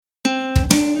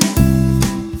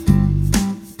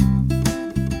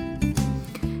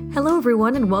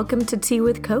everyone, and welcome to Tea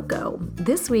with Coco.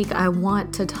 This week, I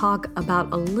want to talk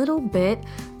about a little bit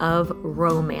of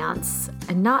romance,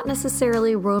 and not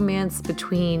necessarily romance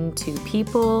between two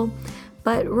people,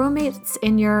 but romance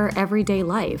in your everyday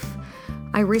life.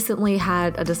 I recently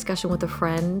had a discussion with a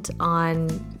friend on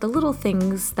the little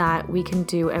things that we can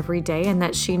do every day and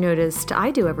that she noticed I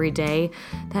do every day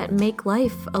that make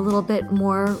life a little bit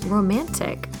more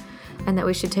romantic, and that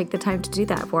we should take the time to do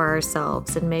that for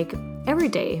ourselves and make every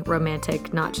day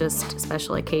romantic, not just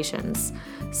special occasions.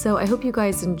 So I hope you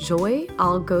guys enjoy.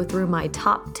 I'll go through my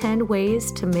top 10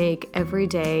 ways to make every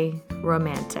day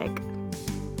romantic.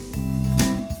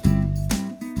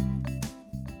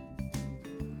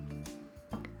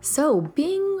 So,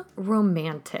 being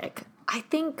romantic. I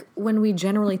think when we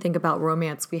generally think about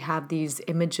romance, we have these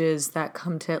images that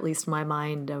come to at least my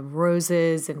mind of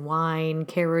roses and wine,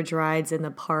 carriage rides in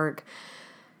the park.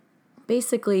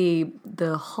 Basically,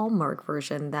 the Hallmark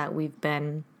version that we've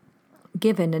been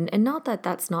given. And not that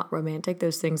that's not romantic,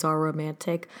 those things are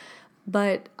romantic.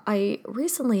 But I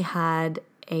recently had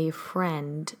a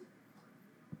friend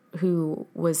who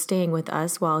was staying with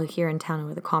us while here in town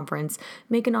with a conference,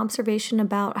 make an observation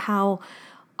about how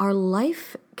our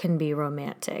life can be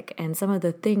romantic and some of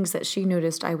the things that she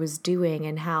noticed I was doing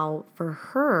and how for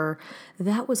her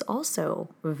that was also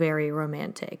very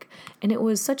romantic. And it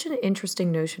was such an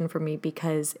interesting notion for me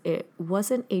because it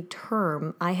wasn't a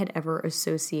term I had ever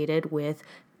associated with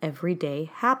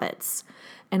everyday habits.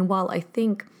 And while I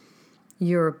think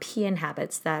European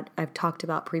habits that I've talked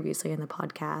about previously in the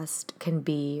podcast can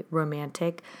be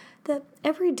romantic, the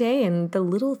everyday and the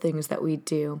little things that we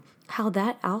do, how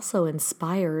that also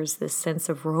inspires this sense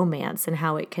of romance and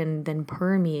how it can then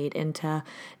permeate into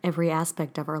every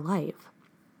aspect of our life.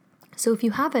 So if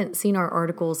you haven't seen our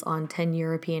articles on 10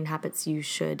 European habits you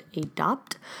should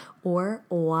adopt or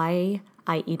why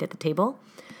I eat at the table,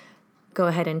 go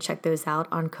ahead and check those out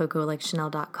on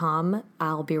cocolikechanel.com.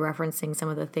 I'll be referencing some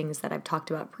of the things that I've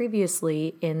talked about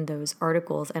previously in those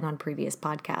articles and on previous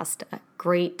podcasts.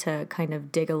 Great to kind of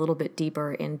dig a little bit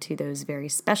deeper into those very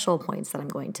special points that I'm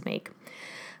going to make.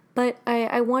 But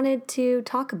I wanted to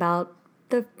talk about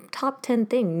the top 10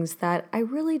 things that I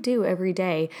really do every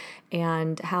day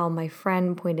and how my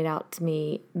friend pointed out to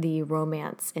me the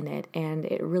romance in it, and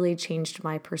it really changed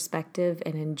my perspective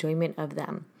and enjoyment of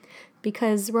them.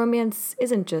 Because romance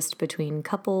isn't just between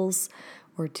couples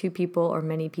or two people or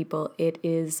many people, it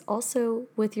is also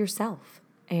with yourself.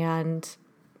 And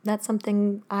that's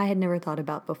something I had never thought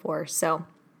about before. So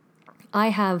I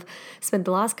have spent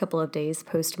the last couple of days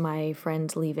post my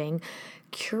friend leaving,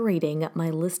 curating my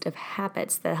list of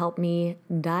habits that help me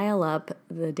dial up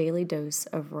the daily dose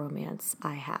of romance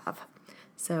I have.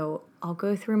 So I'll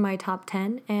go through my top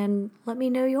 10 and let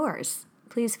me know yours.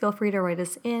 Please feel free to write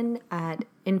us in at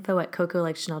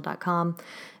info@cocolikechanel.com,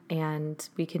 and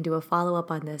we can do a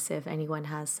follow-up on this if anyone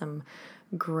has some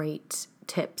great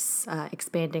tips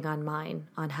expanding on mine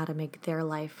on how to make their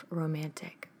life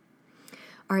romantic.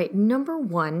 All right, number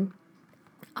 1,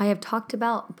 I have talked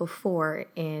about before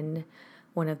in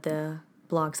one of the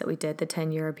blogs that we did, the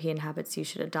 10 European habits you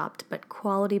should adopt, but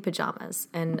quality pajamas.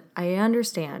 And I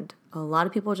understand a lot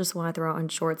of people just want to throw on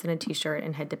shorts and a t-shirt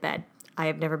and head to bed. I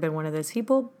have never been one of those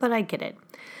people, but I get it.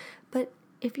 But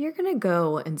if you're going to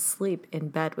go and sleep in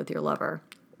bed with your lover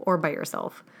or by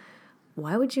yourself,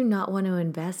 why would you not want to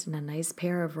invest in a nice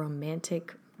pair of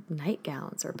romantic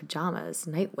nightgowns or pajamas,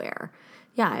 nightwear?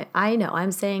 Yeah, I know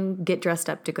I'm saying get dressed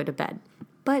up to go to bed,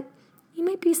 but you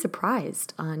might be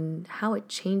surprised on how it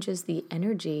changes the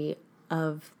energy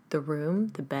of the room,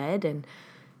 the bed, and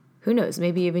who knows,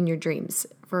 maybe even your dreams.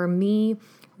 For me,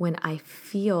 when I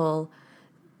feel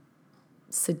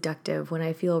seductive, when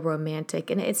I feel romantic,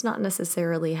 and it's not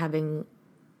necessarily having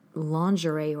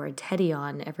lingerie or a teddy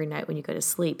on every night when you go to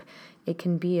sleep. It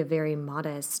can be a very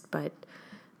modest but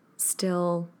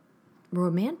still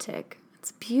romantic.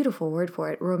 It's a beautiful word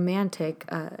for it, romantic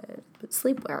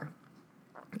sleepwear.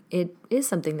 It is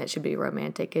something that should be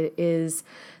romantic. It is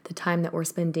the time that we're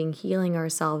spending healing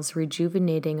ourselves,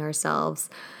 rejuvenating ourselves,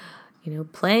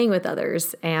 playing with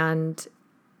others, and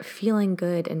feeling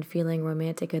good and feeling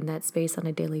romantic in that space on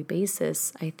a daily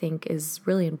basis, I think is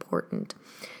really important.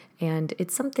 And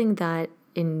it's something that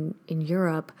in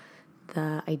Europe,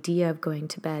 the idea of going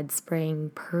to bed, spraying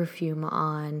perfume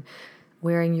on,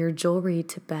 wearing your jewelry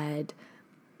to bed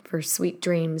for sweet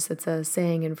dreams. It's a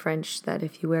saying in French that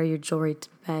if you wear your jewelry to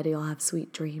bed, you'll have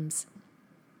sweet dreams.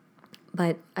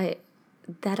 But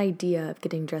that idea of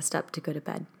getting dressed up to go to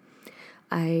bed,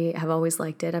 I have always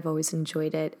liked it. I've always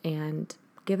enjoyed it, and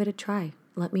give it a try.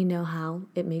 Let me know how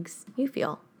it makes you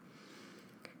feel.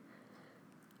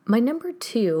 My number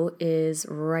 2 is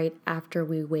right after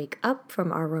we wake up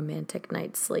from our romantic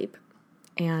night's sleep.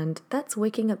 And that's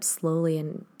waking up slowly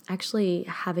and actually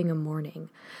having a morning.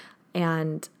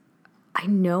 And I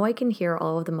know I can hear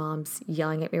all of the moms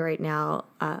yelling at me right now.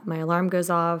 My alarm goes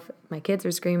off. My kids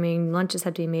are screaming. Lunches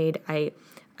have to be made. I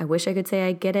wish I could say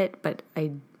I get it, but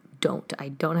I don't. I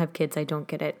don't have kids. I don't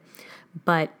get it.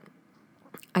 But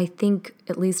I think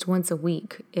at least once a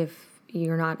week, if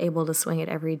you're not able to swing it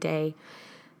every day,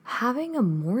 having a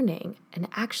morning and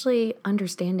actually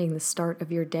understanding the start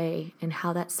of your day and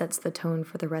how that sets the tone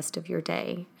for the rest of your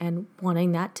day and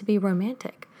wanting that to be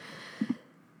romantic.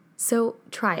 So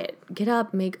try it. Get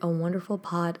up, make a wonderful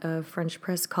pot of French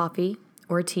press coffee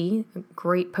or tea. A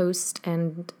great post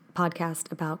and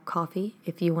podcast about coffee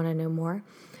if you want to know more.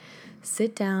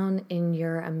 Sit down in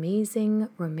your amazing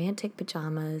romantic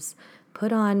pajamas.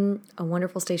 Put on a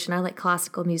wonderful station. I like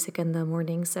classical music in the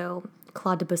morning, so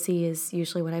Claude Debussy is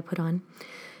usually what I put on.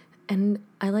 And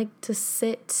I like to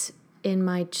sit in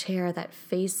my chair that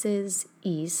faces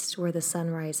east where the sun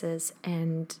rises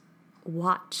and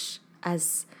watch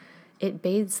as it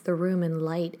bathes the room in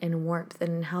light and warmth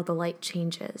and how the light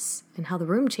changes and how the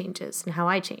room changes and how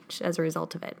I change as a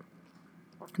result of it.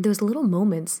 Those little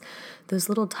moments, those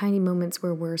little tiny moments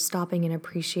where we're stopping and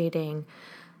appreciating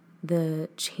the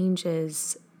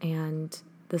changes and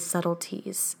the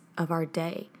subtleties of our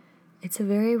day. It's a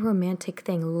very romantic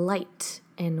thing. Light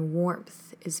and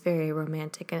warmth is very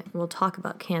romantic. And we'll talk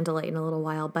about candlelight in a little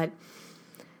while, but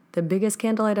the biggest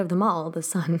candlelight of them all, the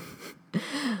sun,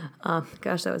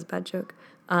 gosh, that was a bad joke,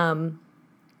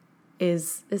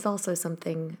 is also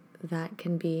something that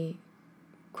can be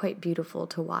quite beautiful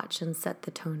to watch and set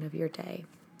the tone of your day.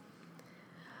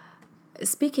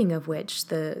 Speaking of which,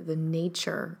 the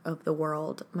nature of the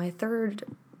world, my third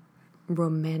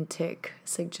romantic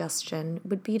suggestion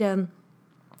would be to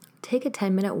take a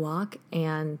 10-minute walk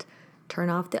and turn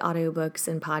off the audiobooks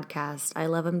and podcasts. I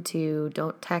love them too.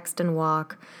 Don't text and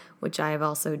walk, which I have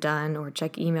also done, or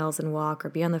check emails and walk, or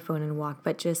be on the phone and walk,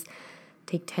 but just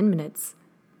take 10 minutes,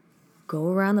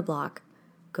 go around the block,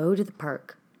 go to the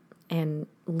park, and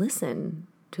listen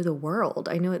to the world.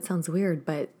 I know it sounds weird,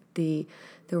 but the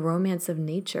romance of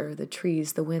nature, the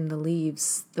trees, the wind, the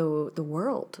leaves, the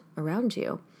world around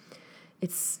you,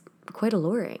 it's quite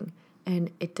alluring.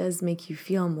 And it does make you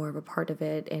feel more of a part of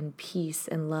it, and peace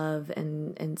and love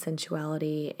and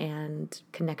sensuality and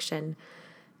connection.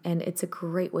 And it's a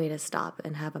great way to stop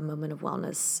and have a moment of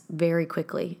wellness very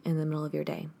quickly in the middle of your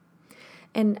day.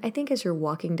 And I think as you're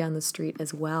walking down the street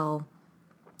as well,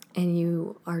 and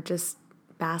you are just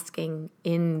basking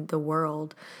in the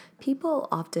world, people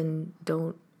often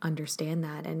don't understand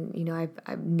that. And, you know,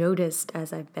 I've noticed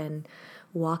as I've been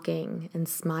walking and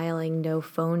smiling, no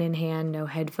phone in hand, no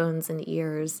headphones in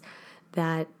ears,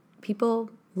 that people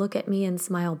look at me and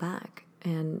smile back.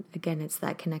 And again, it's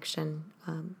that connection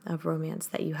of romance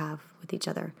that you have with each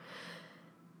other.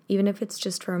 Even if it's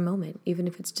just for a moment, even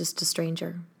if it's just a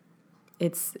stranger,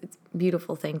 it's a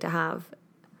beautiful thing to have.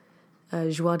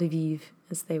 Joie de vivre,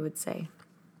 as they would say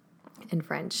in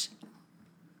French.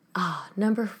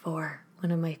 Number 4,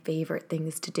 one of my favorite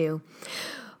things to do.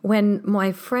 When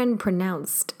my friend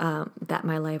pronounced that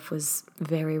my life was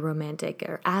very romantic,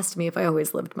 or asked me if I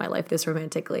always lived my life this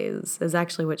romantically, is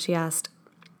actually what she asked.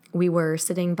 We were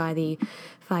sitting by the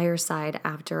fireside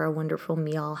after a wonderful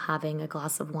meal, having a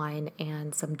glass of wine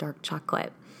and some dark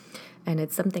chocolate. And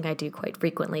it's something I do quite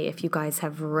frequently. If you guys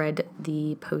have read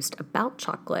the post about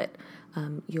chocolate,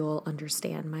 you'll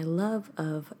understand my love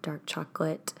of dark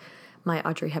chocolate, my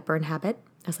Audrey Hepburn habit,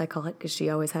 as I call it, because she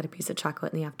always had a piece of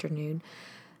chocolate in the afternoon,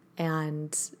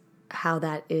 and how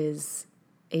that is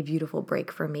a beautiful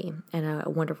break for me and a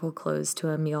wonderful close to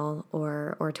a meal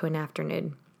or to an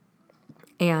afternoon.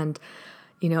 And,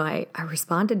 you know, I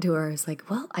responded to her. I was like,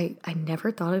 well, I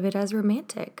never thought of it as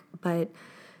romantic, but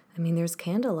I mean, there's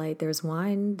candlelight, there's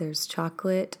wine, there's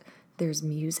chocolate, there's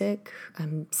music.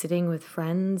 I'm sitting with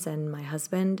friends and my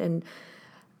husband. And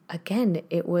again,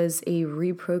 it was a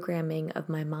reprogramming of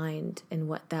my mind and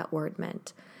what that word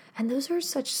meant. And those are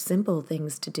such simple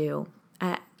things to do.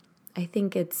 I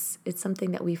think it's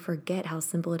something that we forget how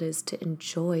simple it is to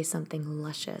enjoy something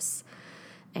luscious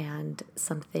and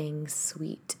something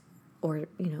sweet or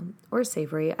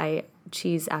savory.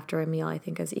 Cheese after a meal, I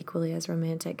think, is equally as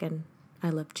romantic, and I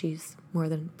love cheese more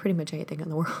than pretty much anything in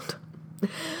the world.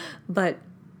 But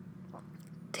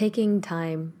taking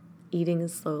time, eating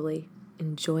slowly,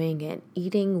 enjoying it,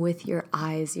 eating with your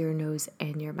eyes, your nose,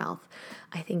 and your mouth.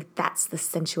 I think that's the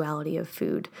sensuality of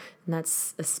food, and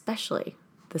that's especially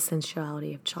the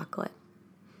sensuality of chocolate.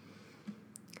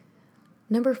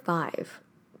 Number 5,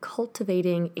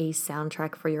 cultivating a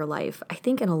soundtrack for your life. I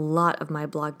think in a lot of my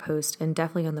blog posts and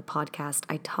definitely on the podcast,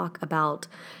 I talk about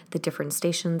the different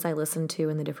stations I listen to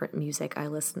and the different music I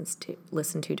listen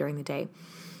to during the day.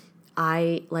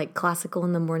 I like classical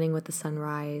in the morning with the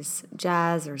sunrise,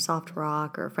 jazz or soft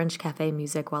rock or French cafe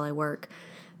music while I work,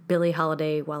 Billie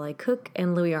Holiday while I cook,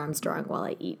 and Louis Armstrong while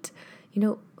I eat.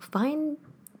 Find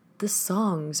the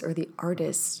songs or the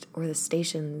artists or the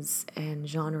stations and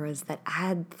genres that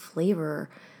add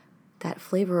that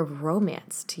flavor of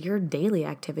romance to your daily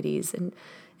activities. And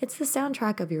it's the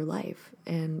soundtrack of your life.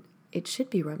 And it should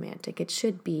be romantic. It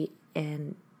should be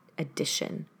an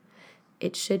addition.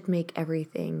 It should make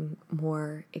everything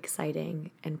more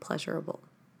exciting and pleasurable.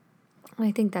 And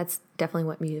I think that's definitely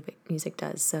what music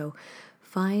does. So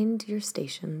find your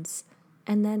stations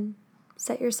and then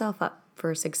set yourself up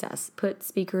for success. Put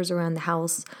speakers around the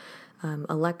house,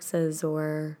 Alexas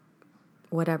or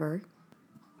whatever,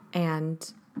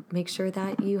 and make sure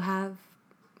that you have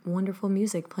wonderful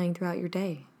music playing throughout your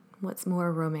day. What's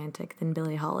more romantic than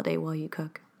Billie Holiday while you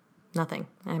cook? Nothing,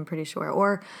 I'm pretty sure.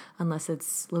 Or unless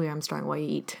it's Louis Armstrong while you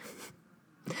eat.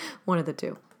 One of the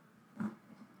two.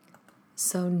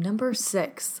 So number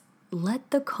 6, let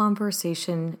the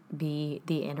conversation be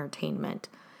the entertainment.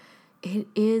 It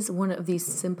is one of the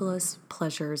simplest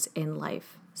pleasures in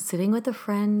life. Sitting with a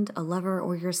friend, a lover,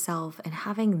 or yourself and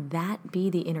having that be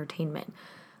the entertainment.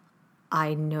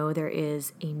 I know there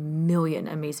is a million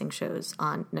amazing shows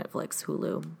on Netflix,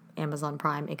 Hulu, Amazon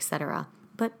Prime, etc.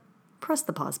 But press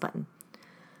the pause button.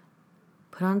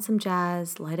 Put on some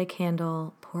jazz, light a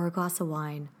candle, pour a glass of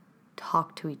wine,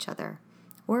 talk to each other,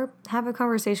 or have a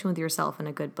conversation with yourself in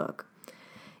a good book.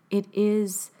 It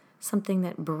is something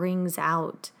that brings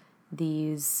out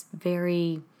these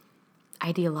very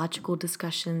ideological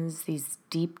discussions, these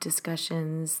deep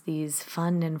discussions, these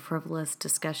fun and frivolous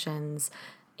discussions,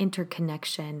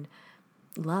 interconnection,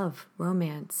 love,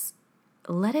 romance.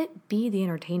 Let it be the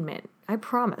entertainment. I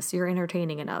promise you're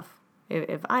entertaining enough.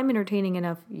 If I'm entertaining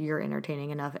enough, you're entertaining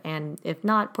enough. And if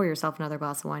not, pour yourself another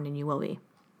glass of wine and you will be.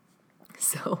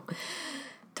 So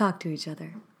talk to each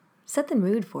other. Set the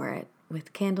mood for it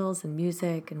with candles and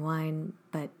music and wine,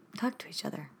 but talk to each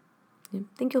other. I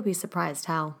think you'll be surprised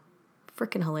how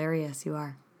freaking hilarious you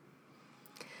are.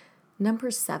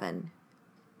 Number 7,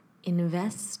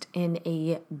 invest in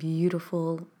a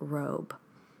beautiful robe.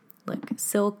 Like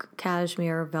silk,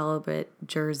 cashmere, velvet,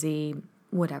 jersey,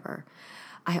 whatever.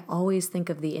 I always think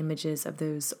of the images of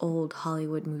those old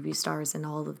Hollywood movie stars and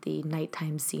all of the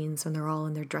nighttime scenes when they're all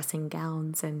in their dressing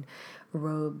gowns and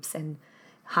robes and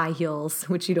high heels,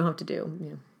 which you don't have to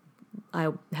do.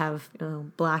 I have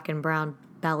black and brown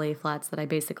ballet flats that I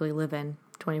basically live in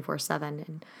 24/7,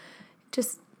 and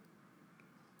just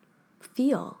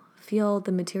feel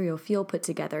the material, feel put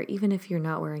together. Even if you're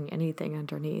not wearing anything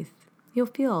underneath, you'll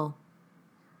feel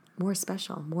more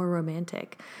special, more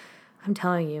romantic. I'm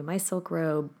telling you, my silk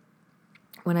robe,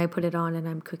 when I put it on and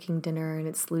I'm cooking dinner and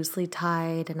it's loosely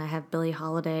tied and I have Billie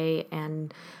Holiday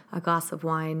and a glass of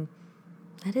wine,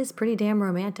 that is pretty damn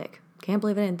romantic. Can't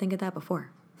believe I didn't think of that before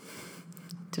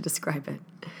to describe it.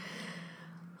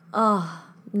 Oh,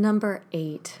 number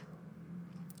 8.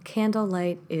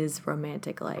 Candlelight is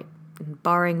romantic light. And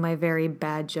barring my very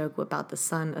bad joke about the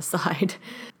sun aside,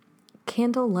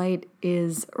 candlelight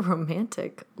is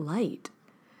romantic light.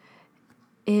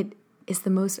 It is the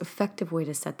most effective way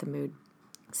to set the mood.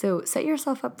 So set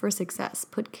yourself up for success.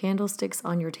 Put candlesticks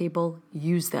on your table,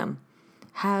 use them.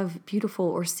 Have beautiful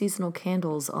or seasonal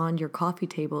candles on your coffee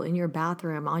table, in your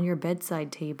bathroom, on your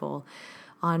bedside table,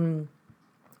 on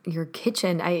your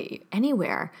kitchen,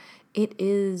 anywhere. It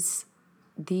is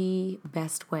the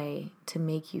best way to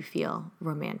make you feel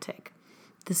romantic.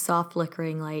 The soft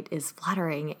flickering light is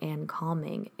flattering and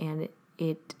calming, and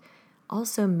it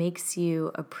also makes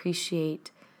you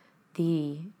appreciate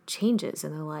the changes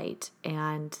in the light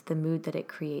and the mood that it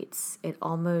creates. It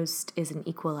almost is an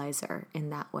equalizer in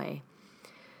that way.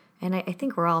 And I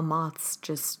think we're all moths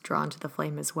just drawn to the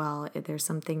flame as well. There's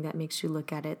something that makes you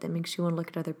look at it, that makes you want to look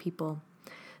at other people.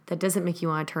 That doesn't make you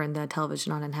want to turn the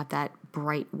television on and have that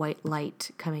bright white light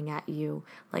coming at you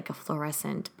like a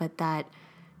fluorescent, but that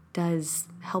does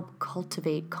help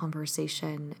cultivate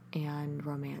conversation and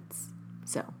romance.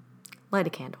 So, light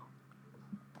a candle.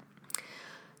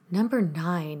 Number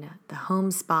 9, the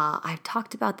home spa. I've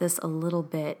talked about this a little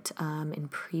bit in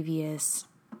previous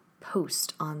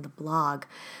posts on the blog,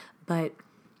 but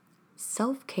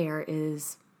self-care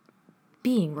is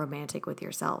being romantic with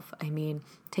yourself. I mean,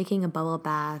 taking a bubble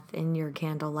bath in your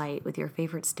candlelight with your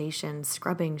favorite station,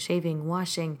 scrubbing, shaving,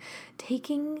 washing,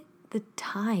 taking the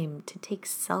time to take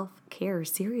self-care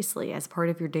seriously as part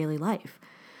of your daily life.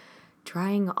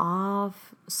 drying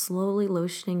off, slowly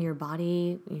lotioning your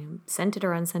body, scented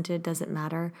or unscented, doesn't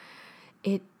matter.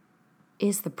 It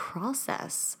is the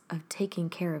process of taking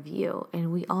care of you.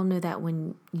 And we all know that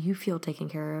when you feel taken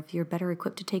care of, you're better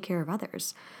equipped to take care of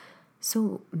others.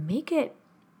 So make it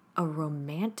a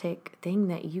romantic thing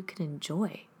that you can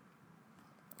enjoy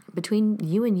between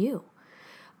you and you.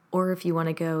 Or if you want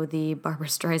to go the Barbra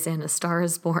Streisand A Star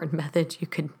Is Born method, you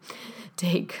could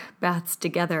take baths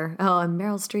together. Oh, and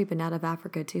Meryl Streep and Out of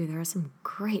Africa too. There are some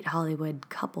great Hollywood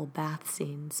couple bath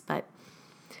scenes, but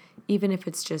even if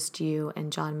it's just you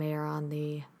and John Mayer on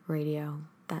the radio,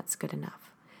 that's good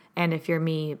enough. And if you're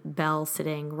me, Belle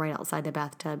sitting right outside the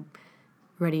bathtub,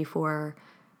 ready for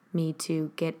me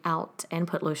to get out and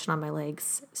put lotion on my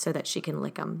legs so that she can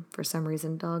lick them. For some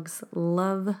reason, dogs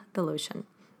love the lotion.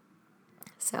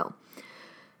 So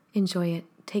enjoy it,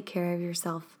 take care of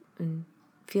yourself, and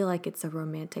feel like it's a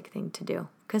romantic thing to do,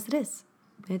 because it is.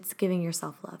 It's giving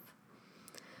yourself love.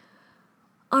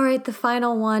 All right, the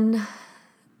final one,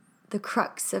 the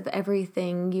crux of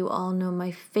everything. You all know my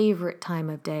favorite time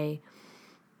of day,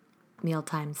 meal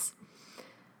times.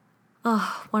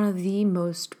 One of the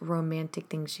most romantic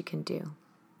things you can do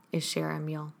is share a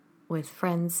meal with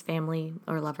friends, family,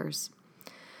 or lovers.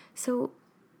 So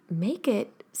make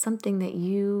it something that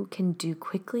you can do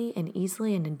quickly and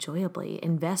easily and enjoyably.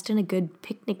 Invest in a good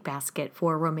picnic basket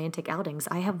for romantic outings.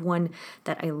 I have one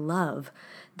that I love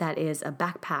that is a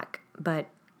backpack, but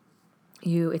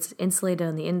it's insulated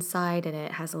on the inside, and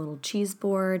it has a little cheese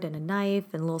board and a knife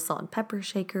and little salt and pepper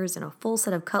shakers and a full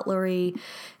set of cutlery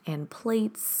and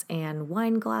plates and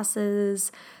wine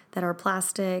glasses that are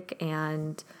plastic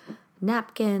and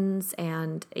napkins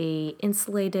and a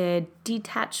insulated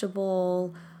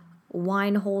detachable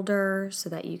wine holder so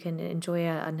that you can enjoy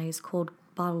a nice cold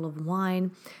bottle of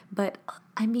wine. But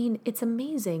I mean, it's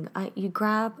amazing. You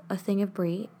grab a thing of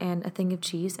brie and a thing of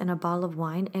cheese and a bottle of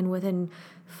wine, and within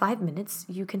 5 minutes,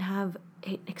 you can have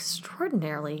an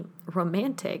extraordinarily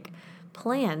romantic,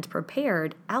 planned,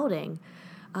 prepared outing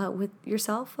with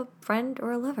yourself, a friend,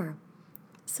 or a lover.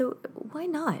 So why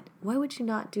not? Why would you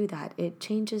not do that? It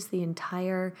changes the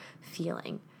entire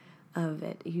feeling of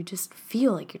it. You just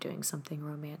feel like you're doing something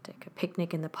romantic. A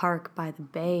picnic in the park, by the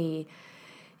bay,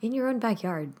 in your own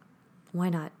backyard. Why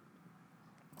not?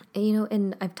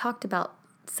 And I've talked about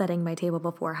setting my table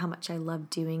before, how much I love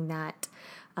doing that.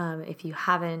 If you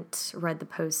haven't read the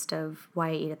post of Why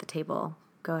I Eat at the Table,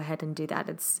 go ahead and do that.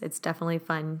 It's definitely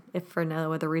fun, if for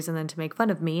no other reason than to make fun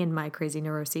of me and my crazy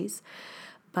neuroses.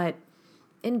 But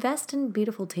invest in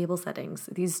beautiful table settings.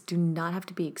 These do not have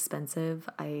to be expensive.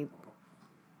 I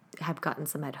have gotten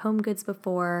some at Home Goods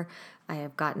before. I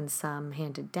have gotten some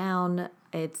handed down.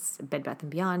 It's Bed Bath &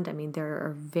 Beyond. I mean, there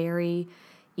are very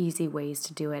easy ways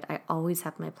to do it. I always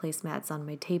have my placemats on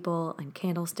my table and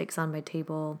candlesticks on my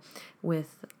table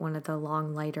with one of the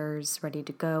long lighters ready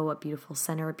to go, a beautiful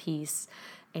centerpiece,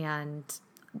 and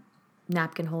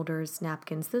napkin holders,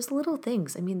 napkins, those little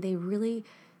things. I mean, they really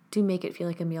do make it feel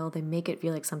like a meal. They make it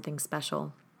feel like something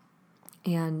special.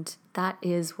 And that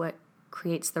is what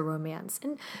creates the romance.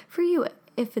 And for you,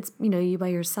 if it's, you by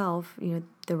yourself,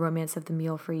 the romance of the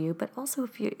meal for you, but also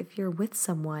if you're with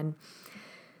someone,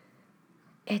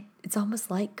 it's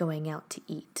almost like going out to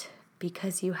eat,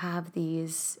 because you have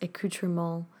these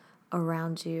accoutrements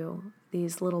around you,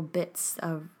 these little bits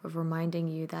of reminding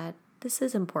you that this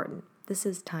is important. This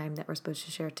is time that we're supposed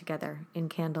to share together in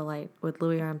candlelight with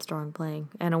Louis Armstrong playing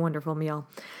and a wonderful meal.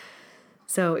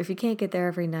 So if you can't get there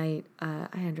every night,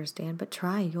 I understand, but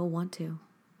try. You'll want to.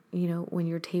 When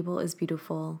your table is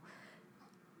beautiful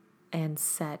and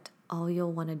set, all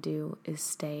you'll want to do is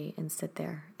stay and sit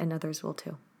there, and others will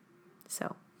too.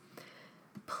 So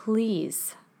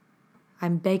please,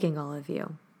 I'm begging all of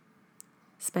you,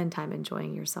 spend time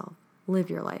enjoying yourself. Live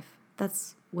your life.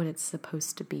 That's what it's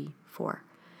supposed to be for.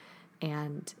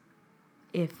 And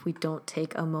if we don't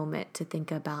take a moment to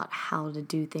think about how to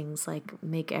do things like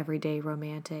make every day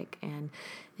romantic and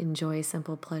enjoy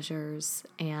simple pleasures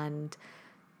and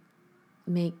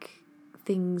make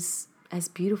things as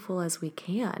beautiful as we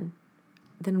can,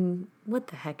 then what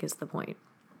the heck is the point?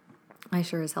 I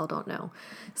sure as hell don't know.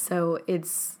 So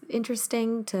it's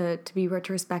interesting to be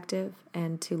retrospective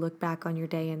and to look back on your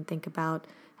day and think about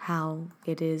how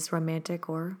it is romantic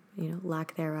or,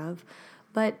 lack thereof.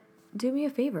 But do me a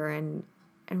favor and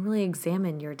really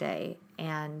examine your day.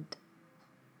 And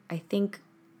I think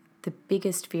the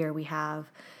biggest fear we have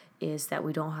is that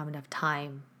we don't have enough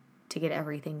time to get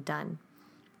everything done.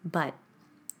 But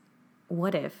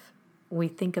what if we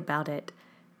think about it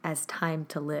as time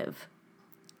to live?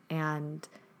 And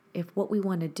if what we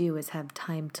want to do is have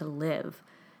time to live,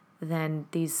 then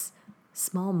these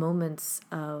small moments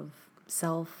of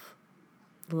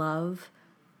self-love,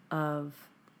 of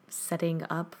setting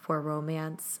up for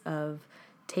romance, of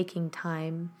taking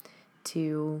time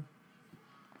to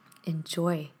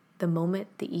enjoy the moment,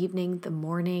 the evening, the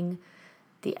morning,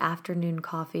 the afternoon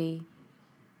coffee,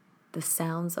 the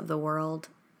sounds of the world.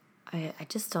 I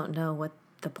just don't know what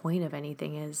the point of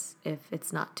anything is if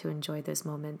it's not to enjoy those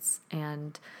moments.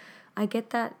 And I get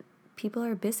that people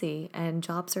are busy and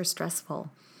jobs are stressful,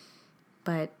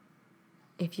 but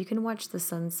if you can watch the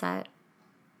sunset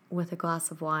with a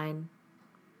glass of wine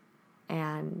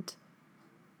and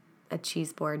a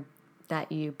cheese board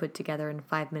that you put together in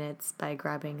 5 minutes by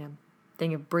grabbing a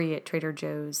thing of brie at Trader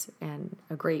Joe's and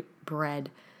a great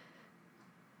bread,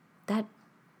 that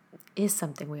is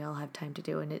something we all have time to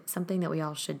do, and it's something that we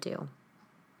all should do,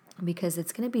 because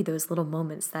it's going to be those little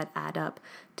moments that add up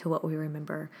to what we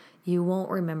remember. You won't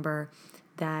remember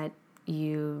that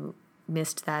you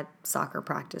missed that soccer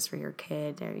practice for your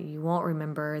kid, or you won't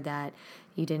remember that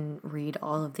you didn't read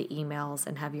all of the emails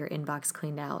and have your inbox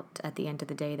cleaned out at the end of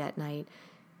the day that night,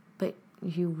 but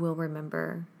you will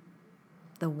remember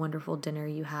the wonderful dinner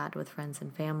you had with friends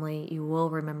and family. You will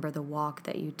remember the walk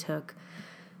that you took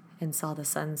and saw the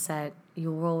sunset.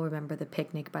 You will remember the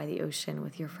picnic by the ocean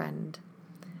with your friend.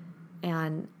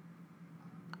 And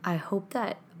I hope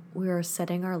that we are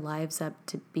setting our lives up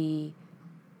to be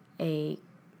a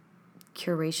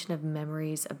curation of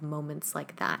memories of moments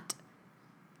like that.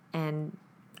 And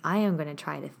I am going to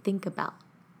try to think about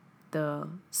the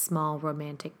small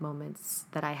romantic moments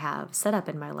that I have set up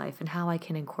in my life and how I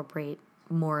can incorporate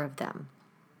more of them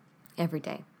every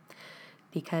day,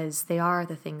 because they are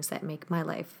the things that make my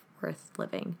life worth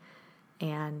living,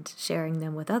 and sharing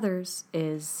them with others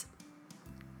is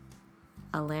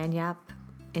a lagniappe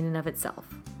in and of itself.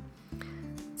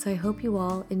 So I hope you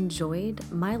all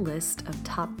enjoyed my list of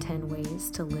top 10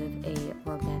 ways to live a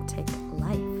romantic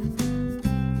life.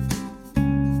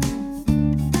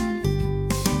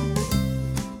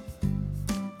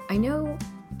 I know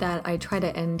that I try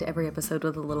to end every episode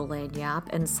with a little lagniappe,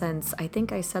 and since I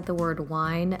think I said the word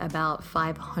wine about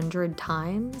 500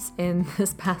 times in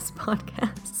this past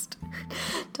podcast,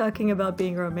 talking about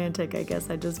being romantic, I guess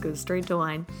I just go straight to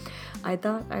wine. I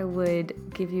thought I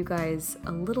would give you guys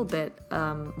a little bit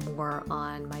more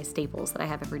on my staples that I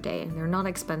have every day. They're not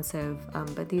expensive,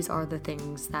 but these are the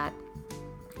things that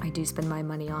I do spend my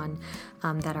money on,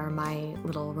 that are my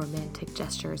little romantic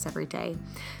gestures every day.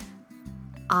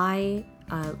 I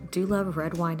do love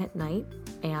red wine at night,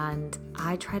 and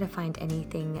I try to find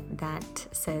anything that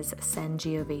says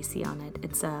Sangiovese on it.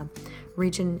 It's a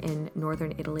region in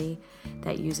northern Italy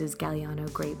that uses Galliano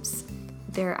grapes.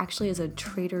 There actually is a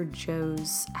Trader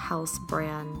Joe's house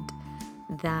brand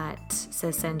that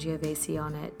says Sangiovese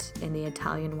on it in the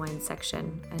Italian wine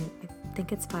section, and I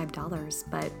think it's $5,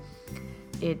 but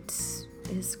it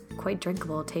is quite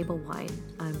drinkable table wine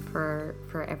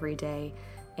for every day.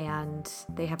 And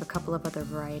they have a couple of other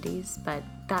varieties, but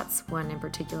that's one in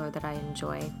particular that I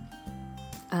enjoy.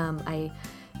 I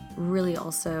really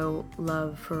also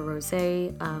love for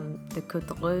rosé, the Côte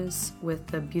de Rose with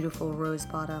the beautiful rose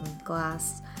bottom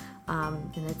glass,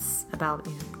 and it's about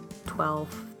 $12,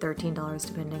 $13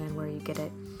 depending on where you get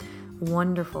it.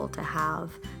 Wonderful to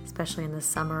have, especially in the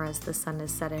summer as the sun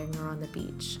is setting or on the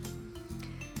beach.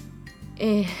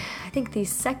 I think the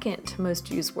second most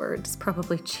used word is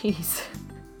probably cheese.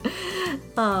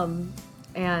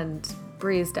 And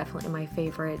brie is definitely my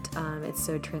favorite. It's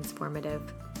so transformative.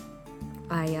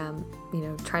 I,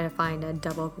 try to find a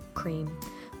double cream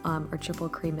or triple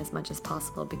cream as much as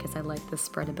possible because I like the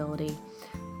spreadability.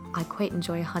 I quite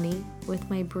enjoy honey with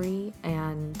my brie,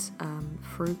 and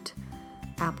fruit,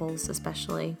 apples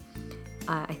especially,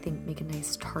 I think make a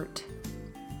nice tart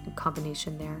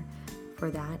combination there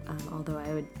for that, although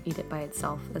I would eat it by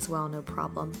itself as well, no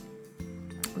problem.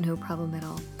 No problem at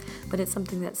all. But it's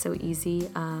something that's so easy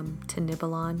to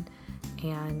nibble on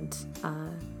and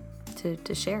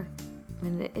to share.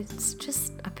 And it's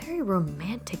just a very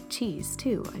romantic cheese,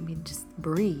 too. I mean, just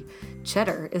brie.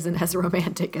 Cheddar isn't as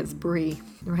romantic as brie,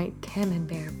 right?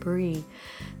 Camembert, brie.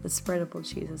 The spreadable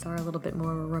cheeses are a little bit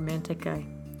more romantic. I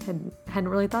hadn't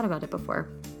really thought about it before.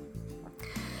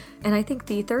 And I think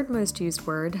the third most used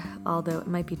word, although it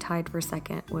might be tied for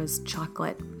second, was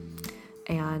chocolate.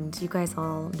 And you guys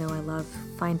all know I love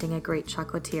finding a great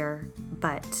chocolatier,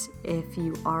 but if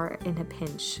you are in a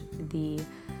pinch, the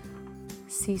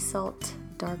sea salt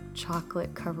dark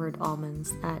chocolate covered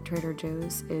almonds at Trader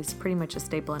Joe's is pretty much a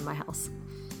staple in my house.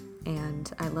 And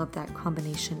I love that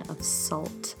combination of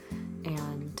salt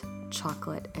and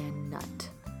chocolate and nut.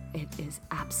 It is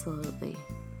absolutely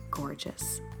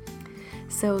gorgeous.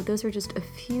 So those are just a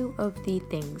few of the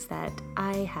things that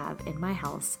I have in my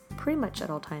house pretty much at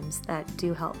all times that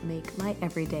do help make my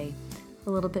everyday a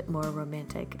little bit more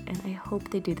romantic, and I hope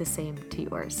they do the same to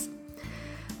yours.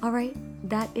 All right,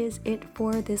 that is it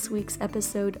for this week's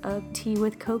episode of Tea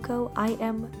with Coco. I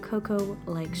am Coco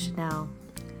like Chanel.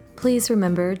 Please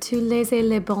remember to laissez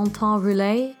le bon temps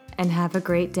rouler and have a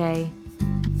great day.